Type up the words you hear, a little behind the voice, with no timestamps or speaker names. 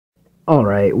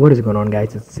Alright, what is going on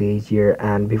guys, it's Sage here,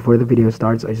 and before the video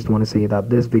starts, I just want to say that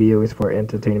this video is for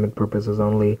entertainment purposes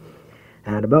only,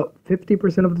 and about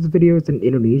 50% of this video is in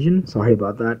Indonesian. Sorry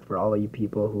about that for all of you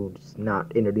people who's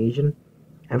not Indonesian.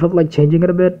 I felt like changing it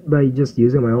a bit by just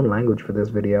using my own language for this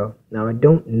video. Now I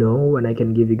don't know when I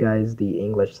can give you guys the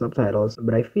English subtitles,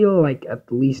 but I feel like at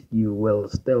least you will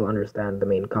still understand the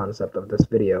main concept of this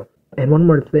video. And one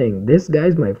more thing, this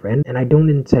guy's my friend, and I don't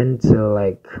intend to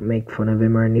like make fun of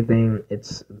him or anything.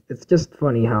 It's just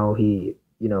funny how he,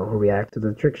 reacts to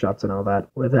the trick shots and all that.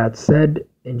 With that said,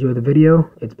 enjoy the video.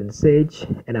 It's been Sage,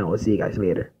 and I will see you guys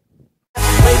later.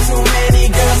 Way too many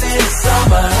girls in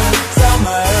summer,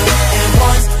 and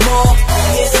once more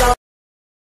it's summer.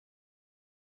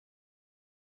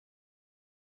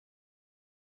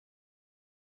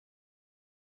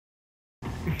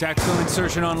 Tactical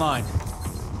insertion online.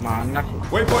 Mana sih?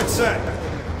 Waypoint set.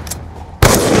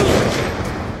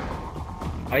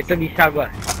 Oh itu bisa gua.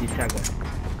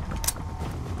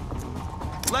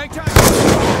 Lag time.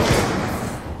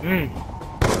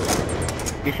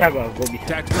 Bisa gua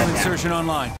bisa. Tactical insertion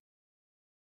online.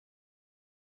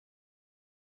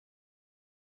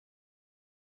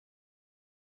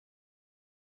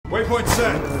 Waypoint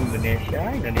set. Indonesia.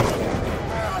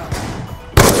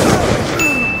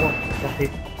 Wah,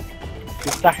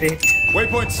 susah sih.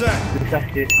 Waypoint set.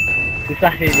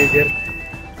 Susah sih jujur.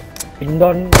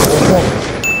 Indon ngomong.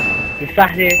 Susah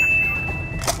sih.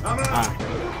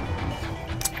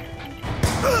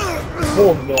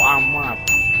 Bodo amat.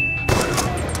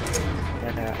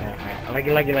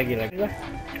 Lagi.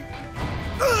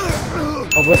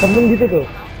 Oh, buat temen gitu tuh.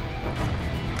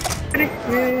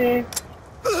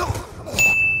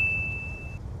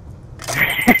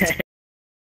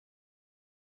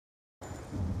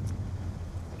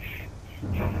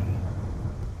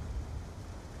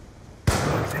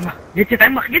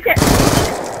 Tembak gitu.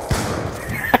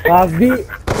 Babi,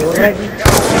 goreng.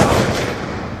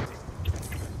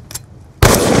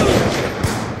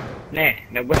 Nih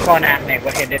gue spawn ya,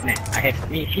 gue headed nih.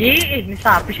 Ini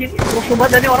siapa sih ini? Terus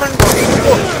coba dari orang gue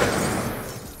itu.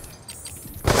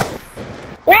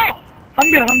 Wah,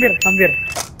 hampir.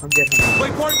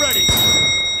 Waypoint ready.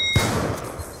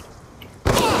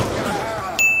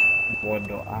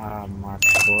 Bodo amat.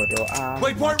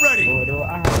 Waypoint ready.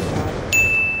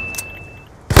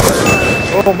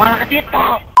 Oh, malah ke situ.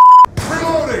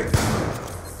 Reloading.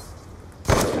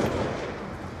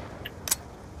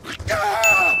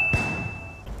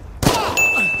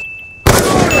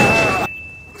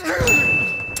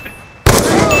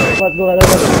 Buat gua ada.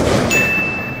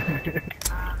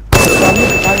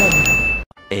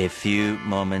 A few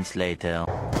moments later.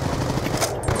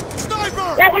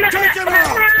 Sniper. Ya,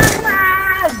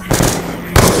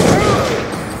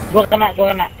 gua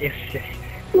kena. Yes.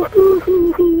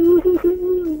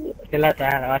 Jelas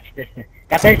awas deh.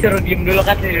 Katanya suruh diem dulu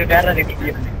kan di udara nih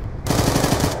diem.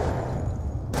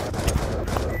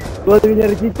 Gua lagi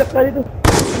nyari cicak kali tuh.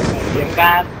 Diem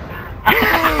kan.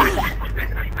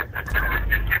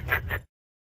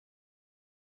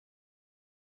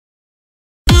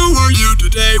 Who are you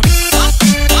today?